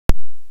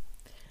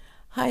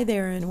Hi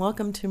there, and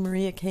welcome to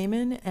Maria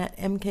Kamen at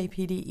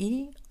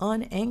MKPDE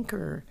on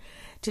Anchor.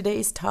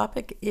 Today's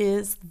topic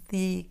is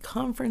the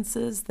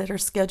conferences that are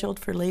scheduled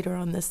for later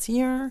on this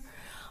year.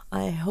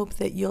 I hope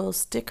that you'll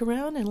stick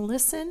around and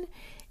listen,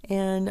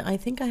 and I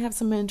think I have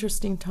some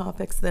interesting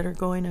topics that are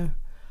going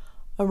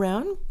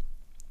around.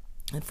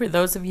 And for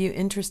those of you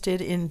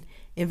interested in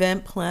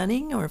event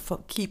planning or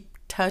keep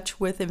touch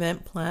with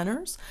event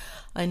planners,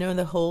 I know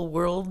the whole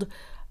world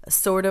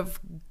sort of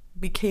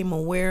became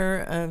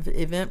aware of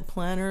event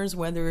planners,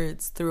 whether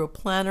it's through a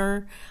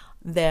planner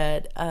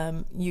that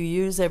you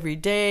use every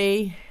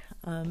day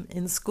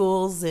in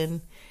schools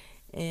and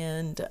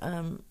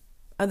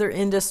other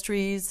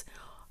industries,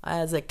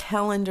 as a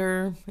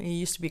calendar. It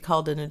used to be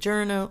called a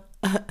journal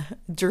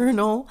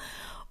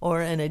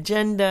or an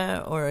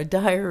agenda or a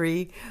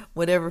diary,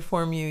 whatever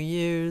form you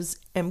use.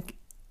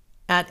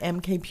 At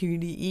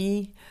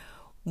MKPDE,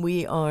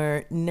 we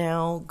are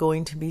now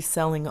going to be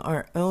selling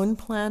our own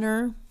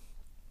planner.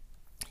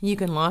 You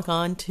can log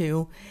on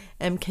to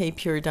MK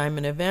Pure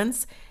Diamond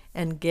Events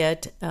and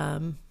get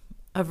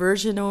a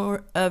version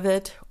of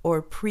it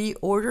or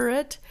pre-order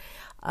it.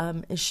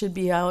 It should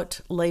be out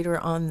later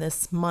on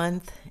this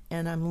month,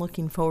 and I'm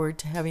looking forward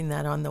to having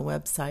that on the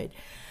website.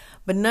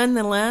 But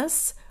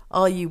nonetheless,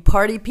 all you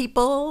party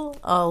people,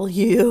 all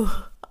you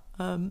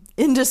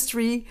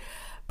industry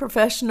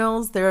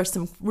professionals, there are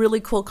some really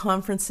cool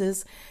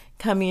conferences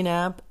coming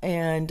up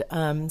and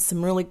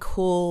some really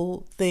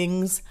cool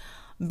things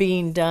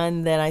being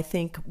done that I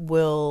think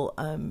will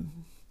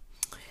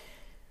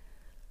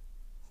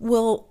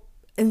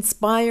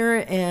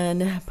inspire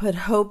and put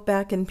hope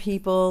back in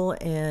people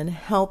and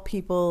help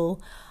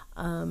people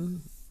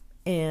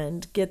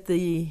and get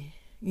the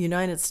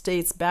United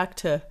States back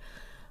to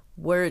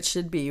where it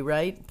should be,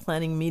 right?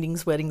 Planning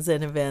meetings, weddings,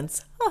 and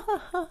events.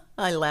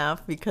 I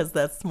laugh because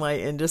that's my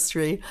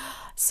industry.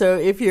 So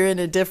if you're in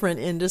a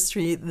different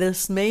industry,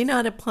 this may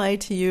not apply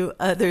to you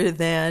other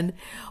than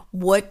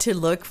what to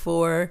look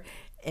for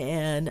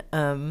and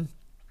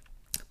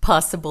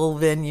possible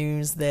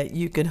venues that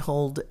you can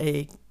hold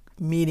a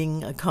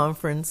meeting, a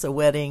conference, a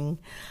wedding,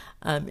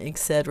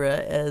 etc.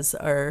 as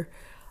our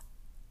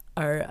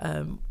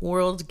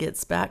world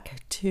gets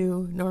back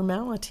to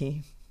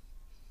normality.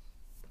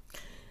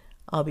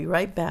 I'll be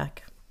right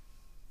back.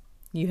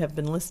 You have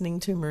been listening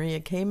to Maria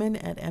Kamen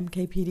at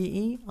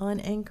MKPDE on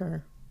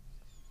Anchor.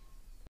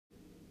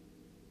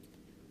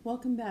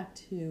 Welcome back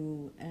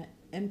to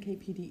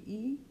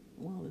MKPDE.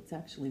 Well, it's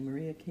actually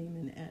Maria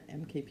Kamen at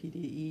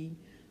MKPDE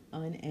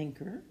on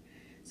Anchor.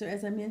 So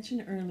as I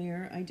mentioned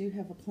earlier, I do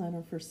have a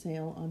planner for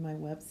sale on my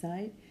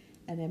website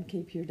at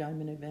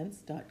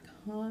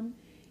mkpurediamondevents.com.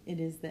 It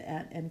is the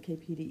at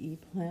MKPDE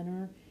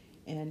planner,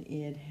 and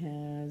it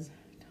has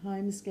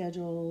time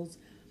schedules,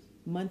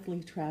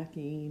 monthly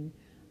tracking,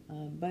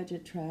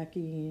 budget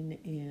tracking,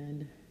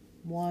 and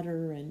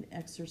water and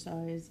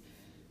exercise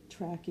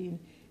tracking.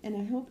 And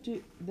I hope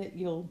that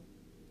you'll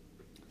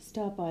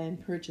stop by and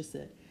purchase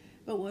it.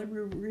 But what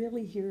we're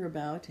really here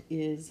about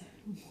is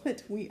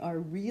what we are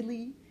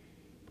really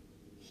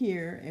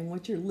here, and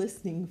what you're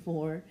listening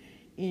for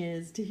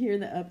is to hear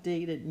the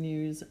updated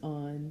news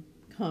on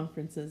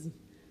conferences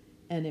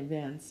and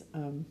events.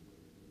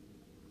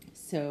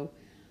 So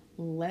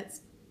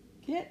let's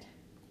get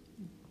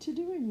to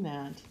doing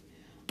that.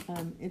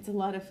 It's a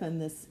lot of fun,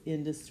 this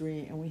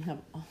industry, and we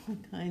have all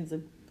kinds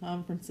of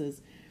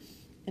conferences.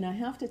 And I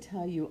have to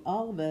tell you,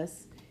 all of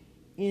us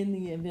in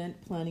the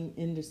event planning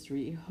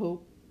industry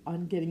hope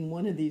on getting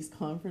one of these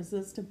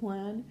conferences to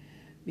plan,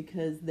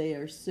 because they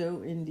are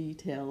so in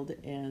detailed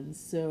and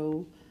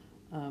so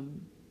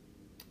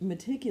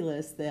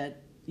meticulous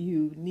that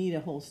you need a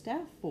whole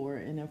staff for.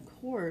 And of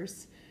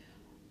course,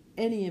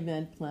 any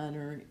event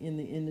planner in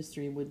the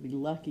industry would be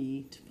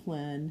lucky to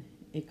plan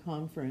a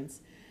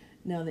conference.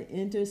 Now, the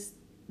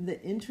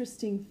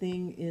interesting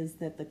thing is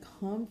that the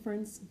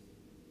conference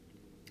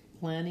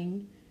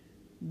planning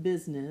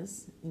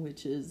business,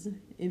 which is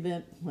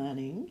event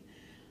planning,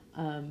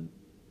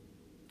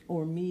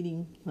 or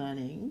meeting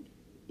planning,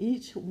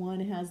 each one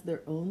has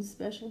their own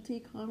specialty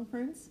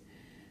conference.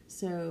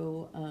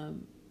 So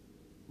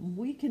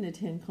we can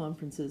attend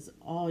conferences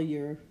all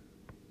year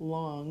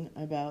long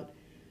about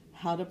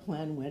how to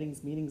plan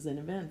weddings, meetings, and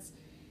events.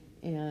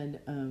 And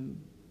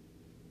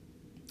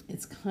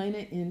it's kind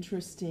of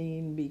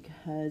interesting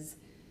because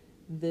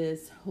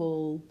this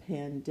whole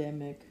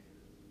pandemic,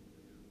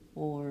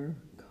 or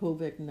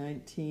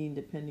COVID-19,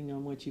 depending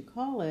on what you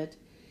call it,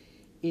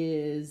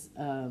 is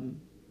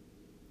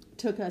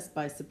took us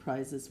by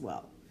surprise as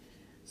well.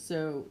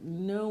 So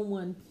no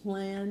one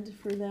planned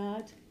for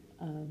that.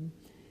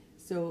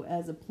 So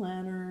as a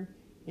planner,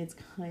 it's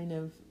kind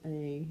of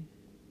a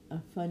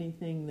funny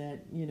thing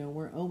that,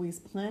 we're always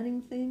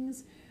planning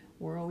things,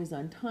 we're always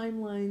on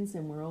timelines,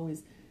 and we're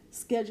always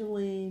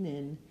scheduling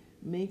and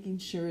making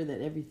sure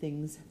that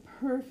everything's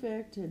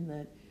perfect and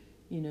that,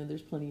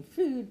 there's plenty of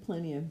food,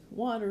 plenty of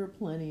water,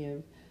 plenty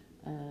of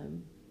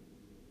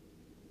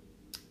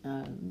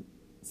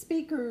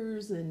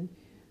speakers and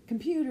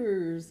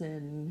computers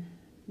and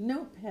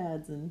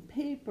notepads and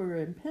paper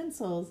and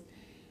pencils,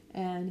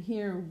 and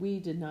here we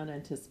did not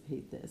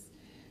anticipate this.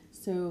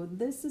 So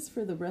this is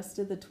for the rest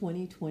of the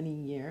 2020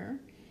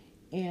 year,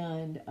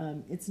 and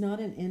it's not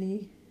in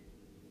any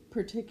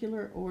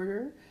particular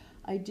order.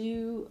 I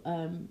do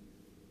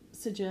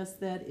suggest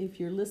that if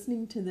you're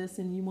listening to this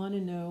and you want to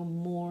know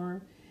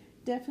more,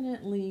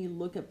 definitely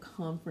look up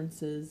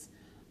conferences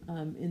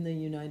in the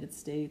United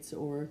States,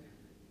 or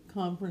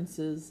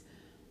conferences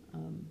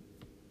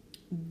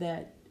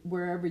that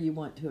wherever you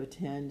want to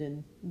attend,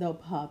 and they'll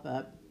pop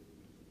up.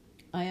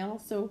 I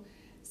also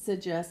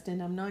suggest,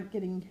 and I'm not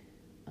getting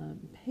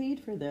paid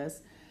for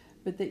this,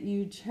 but that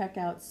you check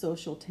out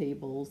Social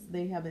Tables.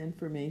 They have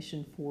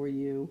information for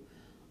you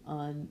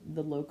on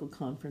the local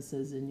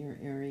conferences in your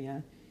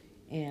area,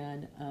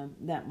 and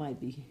that might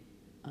be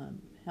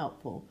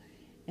helpful.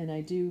 And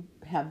I do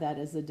have that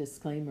as a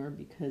disclaimer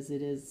because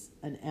it is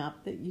an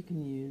app that you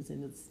can use,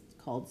 and it's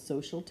called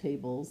Social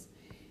Tables,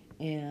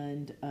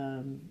 and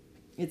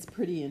it's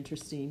pretty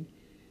interesting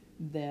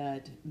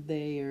that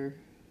they are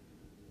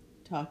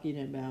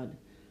talking about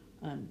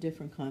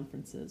different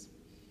conferences.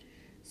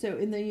 So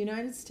in the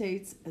United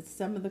States,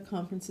 some of the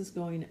conferences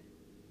going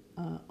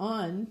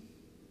on,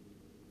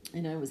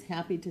 and I was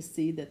happy to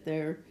see that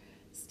they're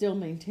still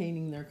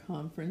maintaining their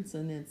conference,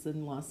 and it's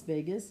in Las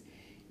Vegas,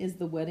 is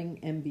the Wedding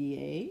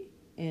MBA,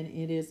 and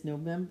it is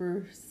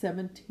November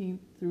 17th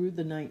through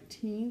the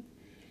 19th.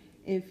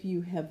 If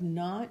you have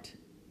not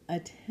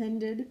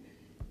attended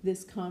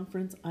this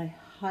conference, I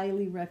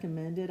highly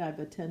recommend it. I've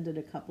attended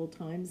a couple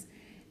times,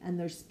 and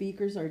their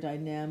speakers are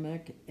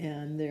dynamic,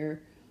 and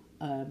their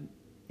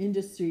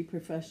industry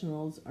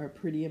professionals are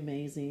pretty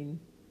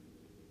amazing.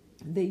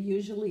 They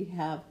usually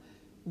have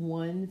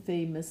one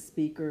famous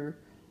speaker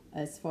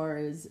as far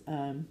as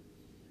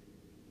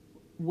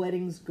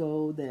weddings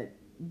go that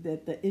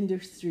the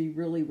industry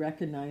really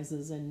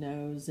recognizes and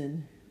knows,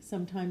 and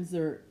sometimes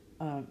they're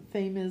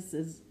famous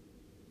as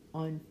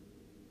on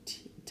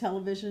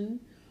television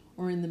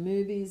or in the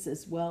movies,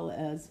 as well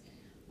as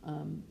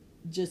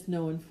just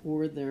known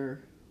for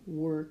their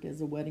work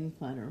as a wedding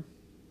planner.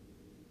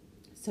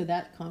 So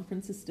that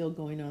conference is still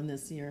going on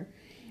this year,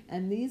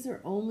 and these are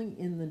only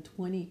in the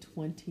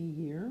 2020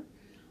 year.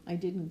 I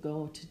didn't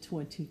go to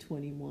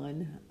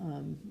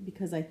 2021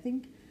 because I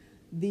think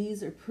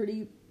these are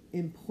pretty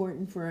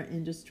important for our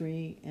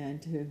industry,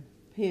 and to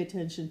pay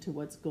attention to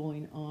what's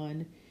going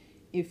on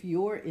if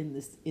you're in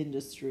this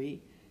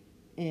industry.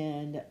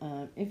 And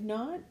if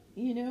not,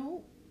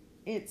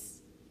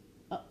 it's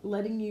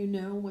letting you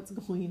know what's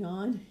going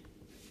on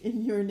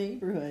in your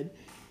neighborhood,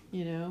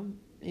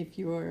 if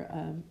you're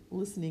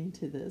listening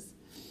to this.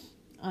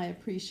 I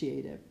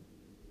appreciate it.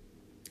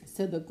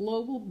 So the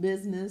Global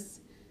Business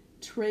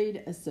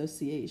Trade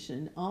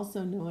Association,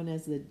 also known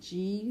as the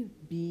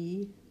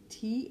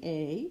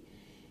GBTA,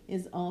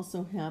 is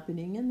also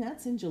happening, and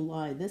that's in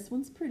July. This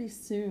one's pretty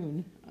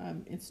soon.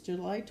 It's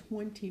July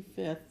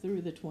 25th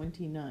through the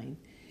 29th.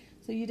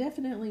 So you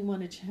definitely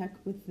want to check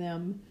with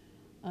them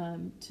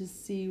to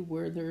see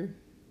where they're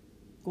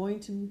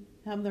going to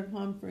have their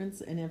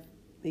conference, and if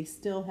they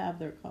still have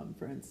their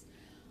conference,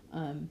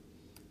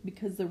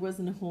 because there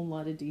wasn't a whole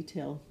lot of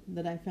detail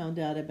that I found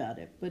out about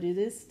it, but it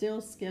is still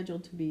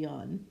scheduled to be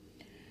on.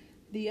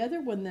 The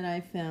other one that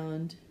I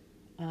found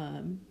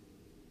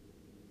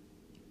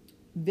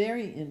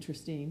very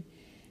interesting,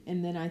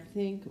 and that I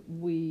think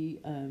we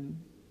in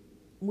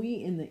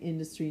the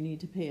industry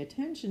need to pay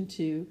attention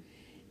to,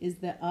 is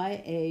the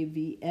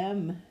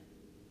IAVM,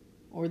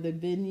 or the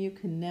Venue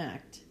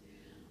Connect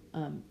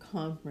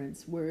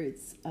conference, where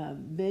it's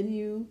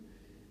venue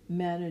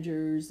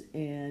managers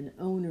and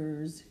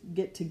owners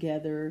get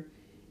together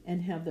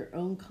and have their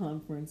own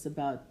conference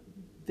about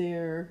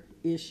their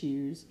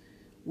issues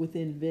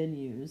within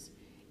venues.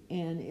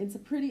 And it's a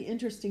pretty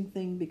interesting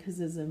thing,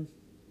 because as a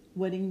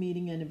wedding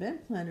meeting and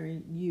event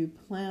planner, you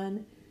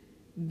plan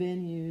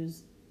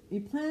events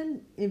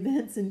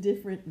in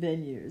different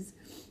venues,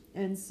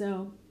 and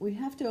so we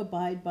have to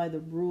abide by the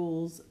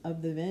rules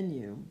of the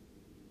venue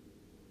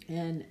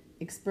and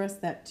express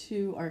that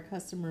to our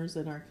customers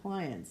and our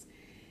clients.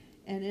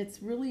 And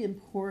it's really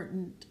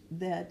important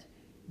that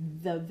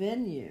the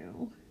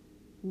venue,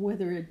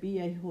 whether it be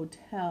a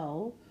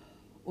hotel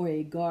or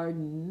a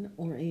garden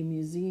or a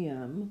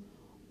museum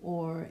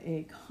or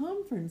a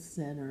conference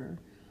center,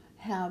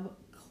 have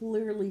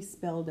clearly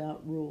spelled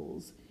out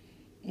rules.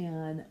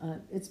 And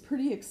it's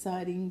pretty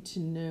exciting to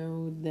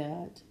know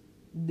that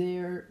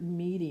their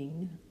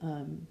meeting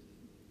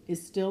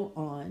is still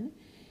on,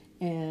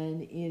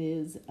 and it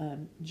is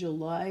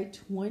July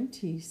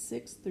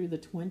 26th through the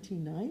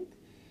 29th.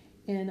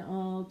 And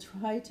I'll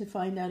try to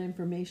find out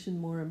information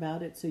more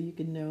about it so you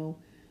can know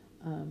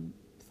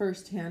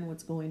firsthand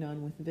what's going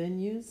on with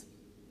venues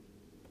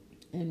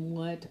and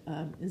what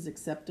is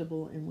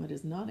acceptable and what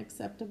is not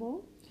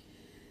acceptable.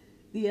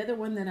 The other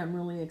one that I'm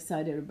really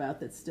excited about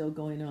that's still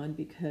going on,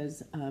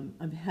 because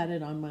I've had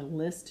it on my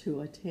list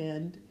to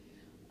attend,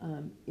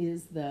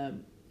 is the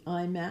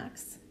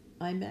IMEX,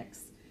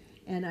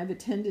 and I've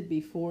attended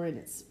before, and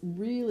it's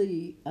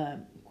really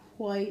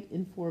quite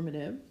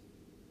informative,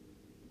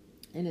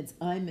 and it's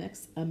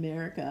IMEX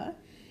America.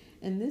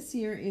 And this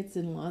year it's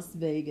in Las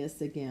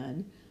Vegas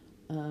again.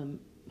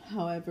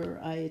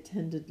 However, I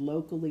attended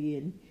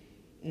locally,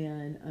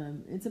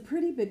 and it's a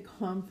pretty big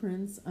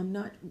conference. I'm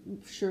not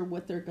sure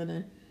what they're going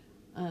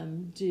to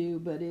do,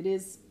 but it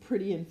is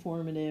pretty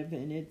informative,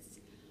 and it's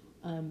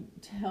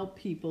to help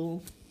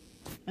people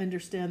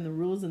understand the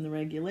rules and the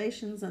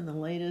regulations and the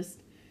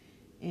latest.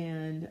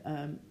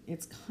 And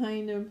it's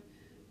kind of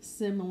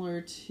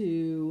similar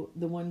to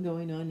the one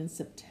going on in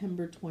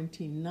September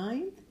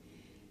 29th,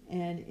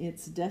 and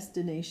it's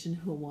Destination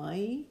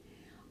Hawaii.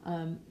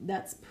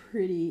 That's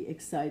pretty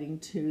exciting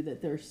too,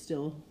 that they're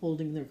still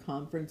holding their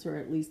conference, or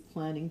at least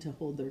planning to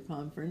hold their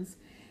conference.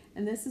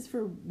 And this is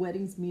for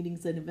weddings,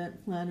 meetings, and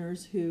event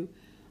planners who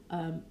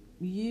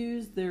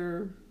use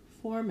their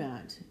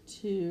format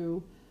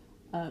to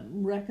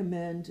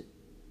recommend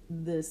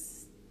the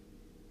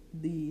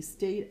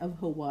state of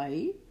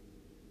Hawaii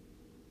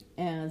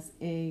as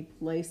a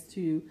place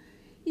to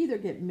either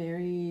get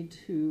married,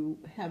 to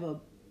have a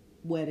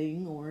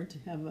wedding, or to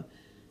have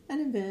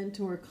an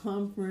event or a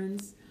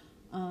conference.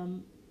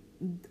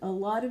 A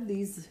lot of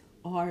these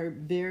are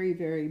very,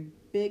 very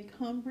big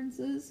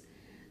conferences,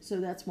 so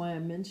that's why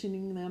I'm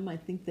mentioning them. I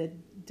think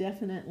that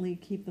definitely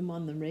keep them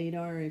on the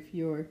radar if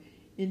you're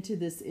into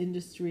this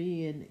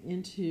industry and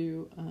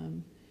into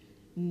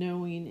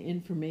knowing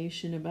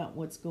information about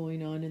what's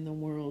going on in the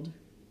world.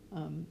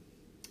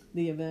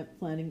 The event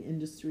planning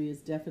industry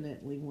is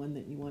definitely one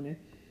that you want to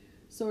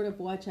sort of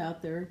watch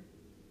out there.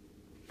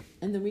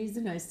 And the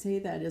reason I say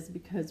that is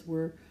because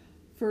we're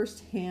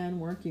firsthand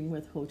working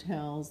with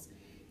hotels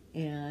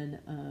and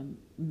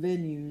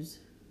venues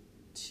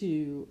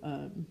to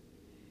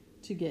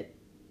get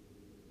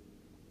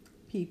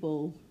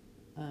people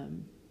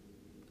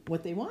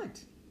what they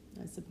want,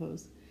 I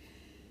suppose.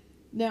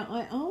 Now,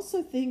 I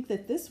also think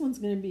that this one's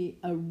going to be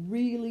a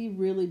really,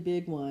 really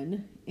big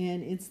one,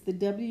 and it's the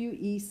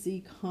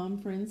WEC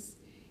conference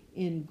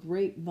in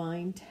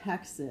Grapevine,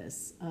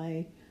 Texas.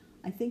 I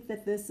think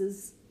that this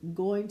is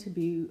going to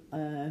be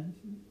a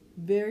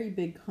very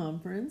big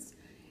conference,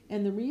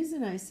 and the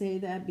reason I say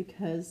that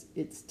because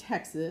it's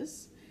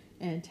Texas,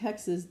 and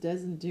Texas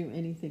doesn't do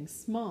anything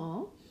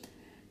small.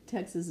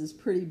 Texas is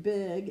pretty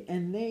big,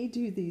 and they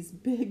do these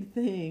big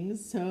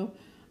things, so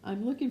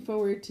I'm looking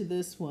forward to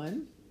this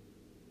one.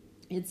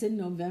 It's in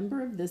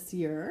November of this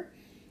year,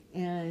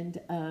 and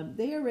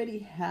they already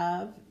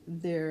have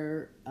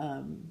their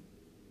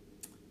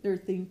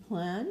thing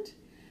planned.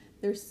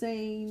 They're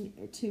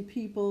saying to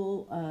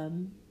people,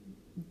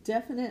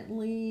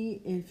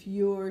 definitely if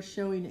you're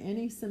showing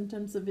any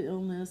symptoms of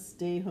illness,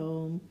 stay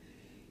home.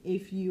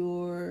 If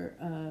you're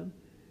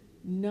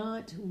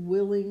not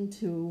willing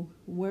to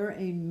wear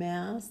a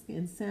mask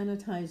and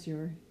sanitize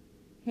your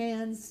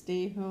hands,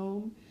 stay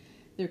home.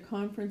 Their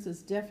conference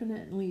is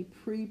definitely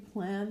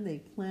pre-planned. They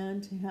plan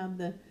to have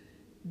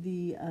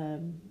the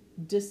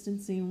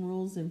distancing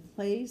rules in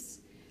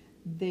place.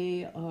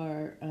 They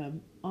are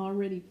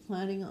already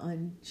planning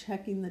on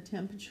checking the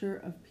temperature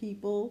of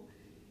people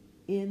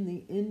in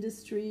the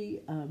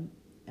industry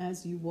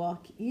as you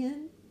walk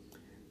in.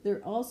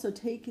 They're also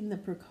taking the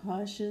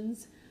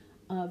precautions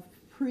of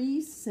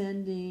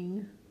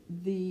pre-sending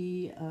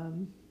the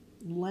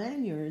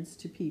lanyards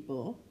to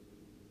people,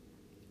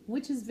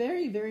 which is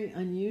very, very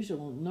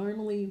unusual.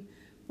 Normally,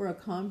 for a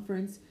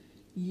conference,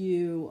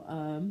 you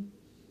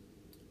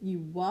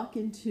walk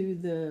into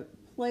the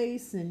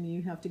place and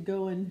you have to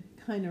go and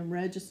kind of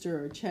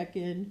register or check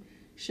in,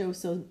 show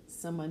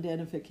some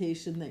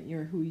identification that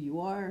you're who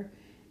you are,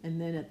 and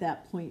then at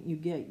that point you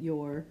get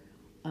your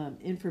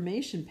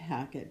information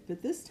packet.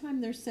 But this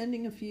time they're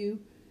sending a few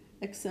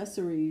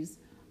accessories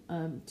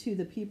to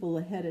the people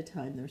ahead of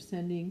time. They're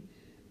sending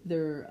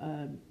their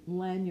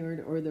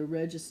lanyard or the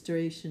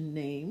registration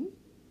name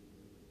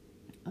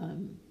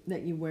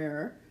that you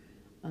wear,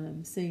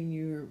 saying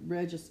you're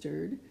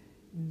registered,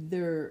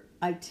 their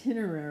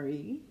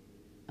itinerary,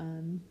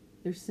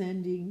 they're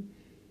sending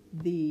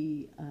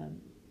the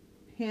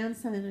hand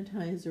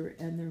sanitizer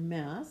and their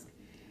mask,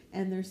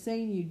 and they're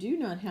saying you do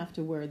not have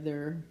to wear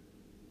their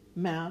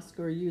mask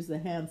or use the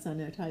hand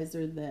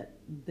sanitizer that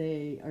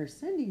they are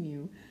sending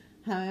you.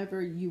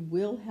 However, you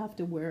will have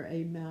to wear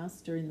a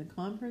mask during the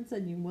conference,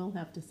 and you will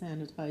have to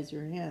sanitize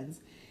your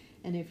hands.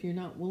 And if you're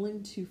not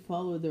willing to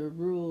follow their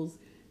rules,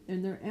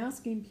 then they're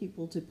asking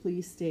people to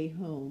please stay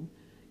home,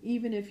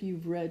 even if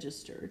you've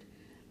registered.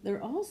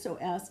 They're also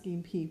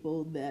asking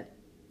people that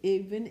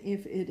even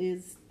if it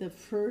is the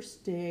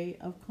first day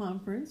of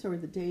conference or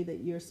the day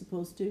that you're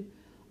supposed to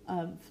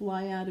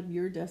fly out of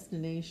your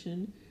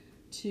destination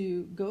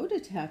to go to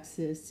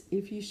Texas,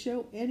 if you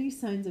show any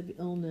signs of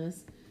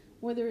illness,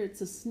 whether it's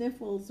a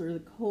sniffles or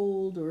the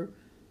cold or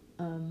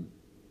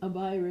a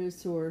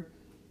virus, or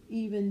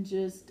even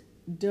just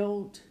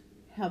don't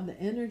have the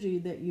energy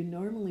that you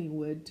normally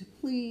would, to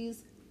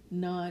please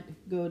not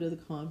go to the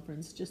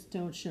conference. Just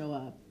don't show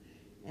up,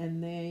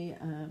 and they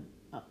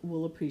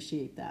will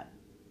appreciate that.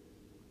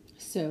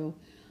 So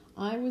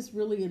I was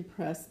really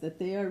impressed that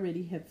they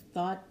already have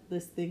thought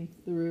this thing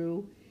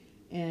through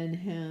and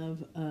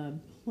have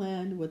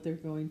planned what they're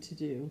going to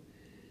do.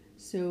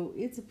 So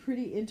it's a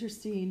pretty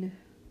interesting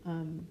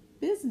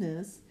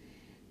business,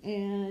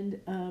 and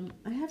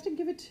I have to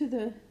give it to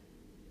the,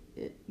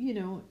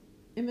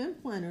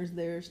 event planners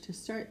there to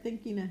start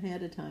thinking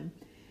ahead of time,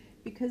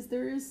 because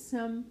there is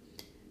some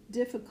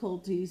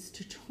difficulties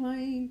to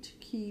trying to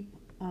keep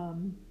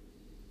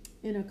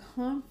in a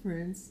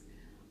conference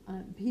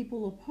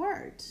people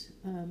apart.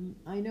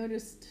 I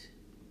noticed,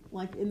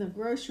 like in the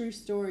grocery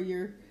store,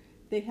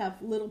 they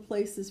have little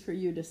places for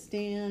you to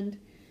stand,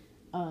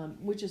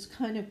 which is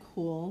kind of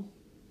cool.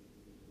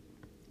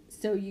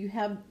 So you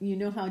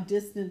know how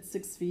distant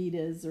 6 feet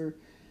is, or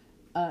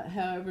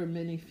however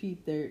many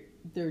feet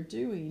they're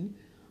doing.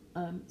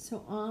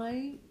 So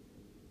I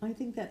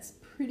think that's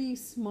pretty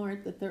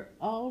smart that they're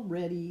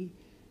already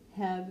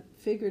have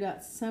figured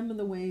out some of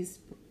the ways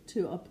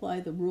to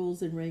apply the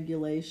rules and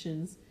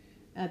regulations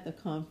at the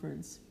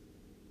conference.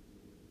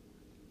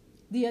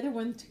 The other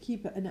one to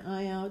keep an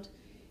eye out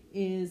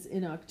is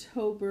in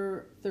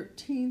October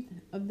 13th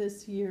of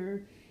this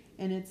year,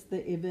 and it's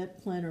the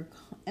Event Planner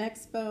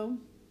Expo.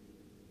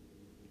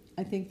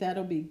 I think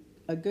that'll be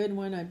a good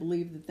one. I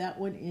believe that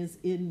one is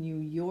in New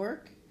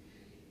York,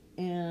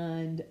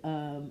 and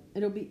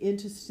it'll be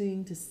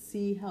interesting to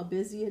see how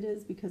busy it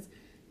is, because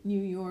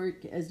New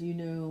York, as you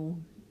know,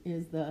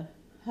 is the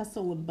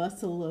hustle and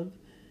bustle of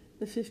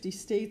the 50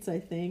 states, I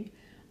think.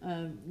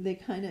 They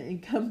kind of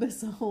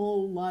encompass a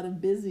whole lot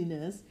of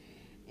busyness.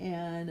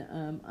 And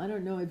I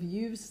don't know if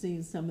you've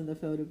seen some of the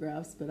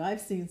photographs, but I've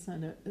seen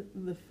some of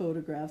the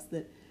photographs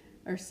that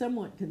are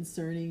somewhat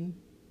concerning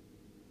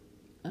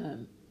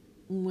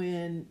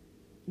when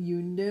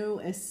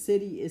a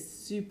city is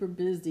super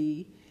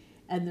busy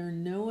and they're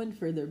known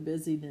for their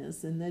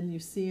busyness, and then you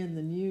see in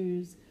the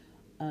news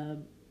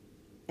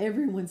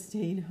everyone's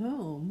staying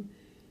home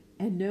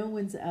and no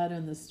one's out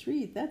on the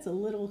street. That's a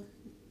little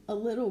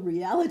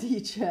reality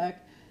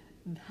check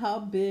how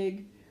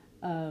big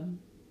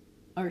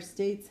our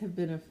states have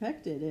been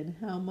affected and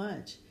how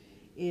much.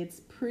 It's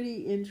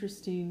pretty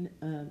interesting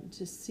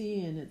to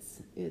see, and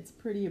it's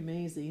pretty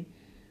amazing.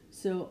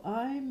 So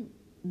I'm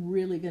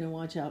really going to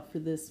watch out for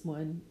this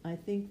one. I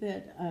think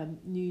that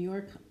New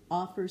York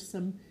offers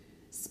some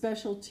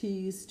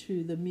specialties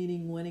to the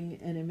meeting, wedding,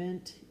 and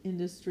event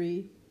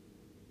industry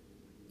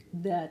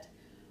that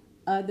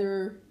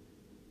other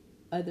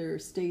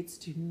states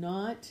do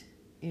not,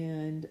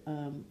 and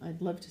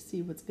I'd love to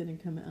see what's going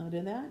to come out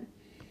of that.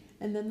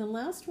 And then the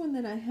last one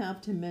that I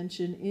have to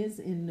mention is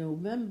in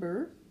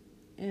November,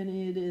 and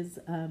it is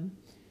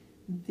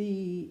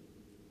the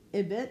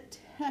event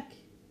tech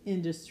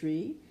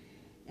industry,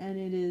 and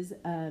it is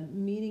a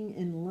meeting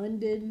in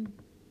London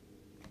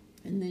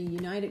in the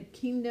United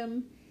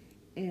Kingdom,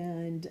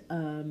 and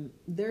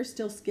they're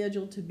still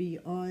scheduled to be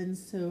on,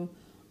 so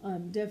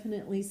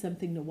definitely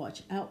something to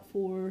watch out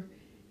for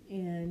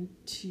and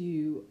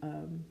to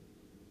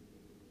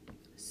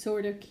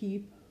sort of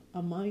keep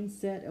a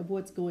mindset of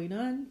what's going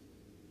on,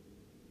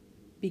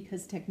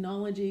 because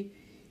technology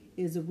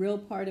is a real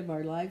part of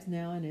our lives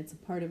now, and it's a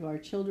part of our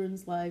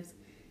children's lives,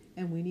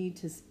 and we need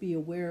to be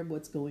aware of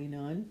what's going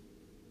on.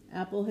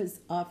 Apple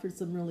has offered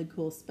some really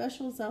cool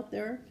specials out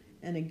there,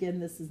 and again,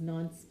 this is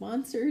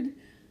non-sponsored.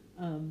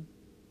 Some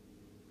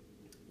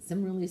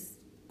really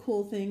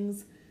cool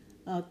things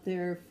out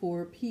there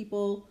for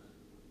people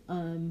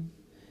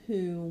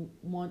who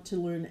want to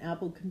learn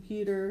Apple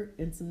Computer,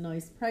 and some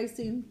nice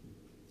pricing.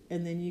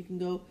 And then you can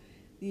go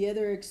the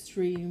other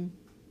extreme,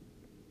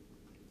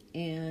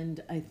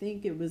 and I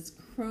think it was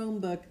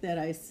Chromebook that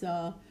I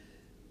saw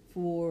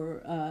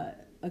for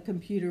a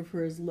computer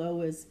for as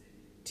low as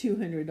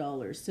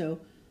 $200. So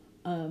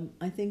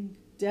I think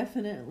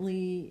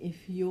definitely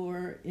if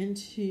you're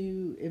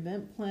into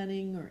event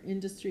planning or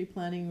industry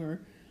planning,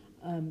 or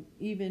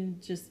even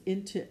just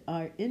into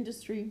our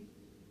industry,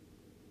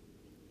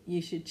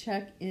 you should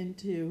check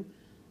into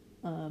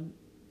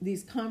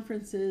these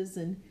conferences,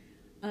 and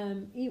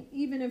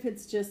even if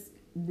it's just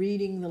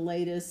reading the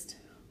latest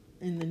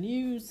in the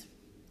news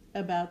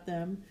about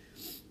them.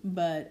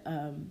 But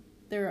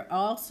there are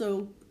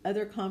also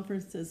other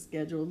conferences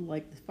scheduled,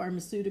 like the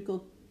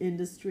pharmaceutical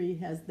industry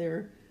has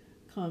their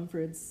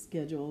conference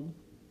scheduled.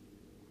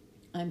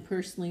 I'm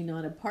personally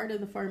not a part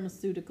of the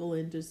pharmaceutical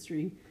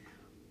industry,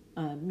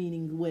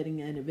 meaning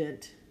wedding and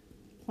event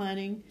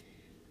planning,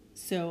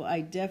 so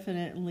I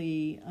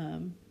definitely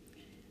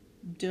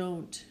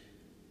don't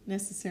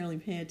necessarily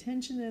pay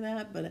attention to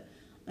that, but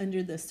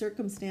under the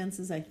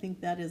circumstances, I think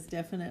that is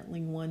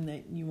definitely one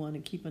that you want to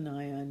keep an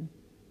eye on.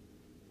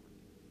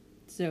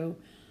 So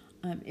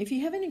if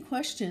you have any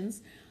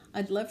questions,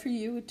 I'd love for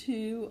you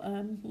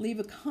to leave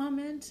a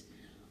comment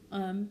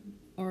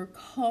or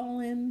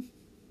call in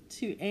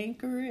to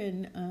Anchor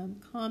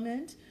and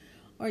comment,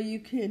 or you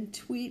can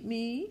tweet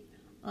me.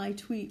 I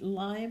tweet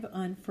live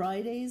on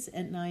Fridays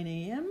at 9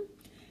 a.m.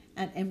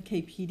 at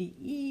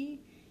MKPDE.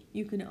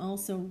 You can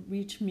also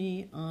reach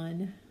me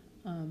on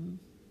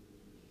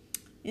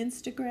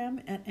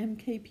Instagram at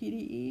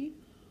MKPDE,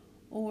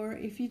 Or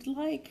if you'd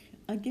like,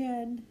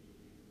 again,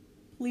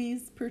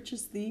 please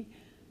purchase the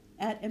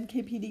at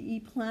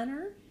MKPDE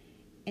planner,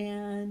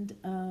 and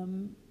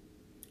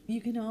you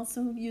can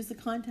also use the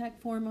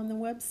contact form on the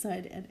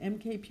website at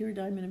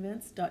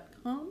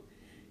mkpurediamondevents.com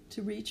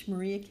to reach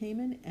Maria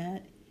Kamen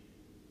at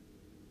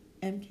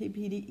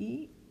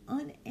MKPDE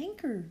on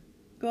Anchor.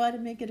 Go out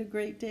and make it a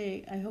great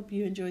day. I hope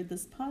you enjoyed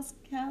this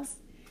podcast,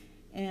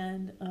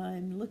 and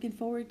I'm looking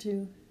forward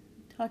to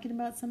talking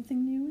about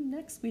something new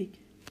next week.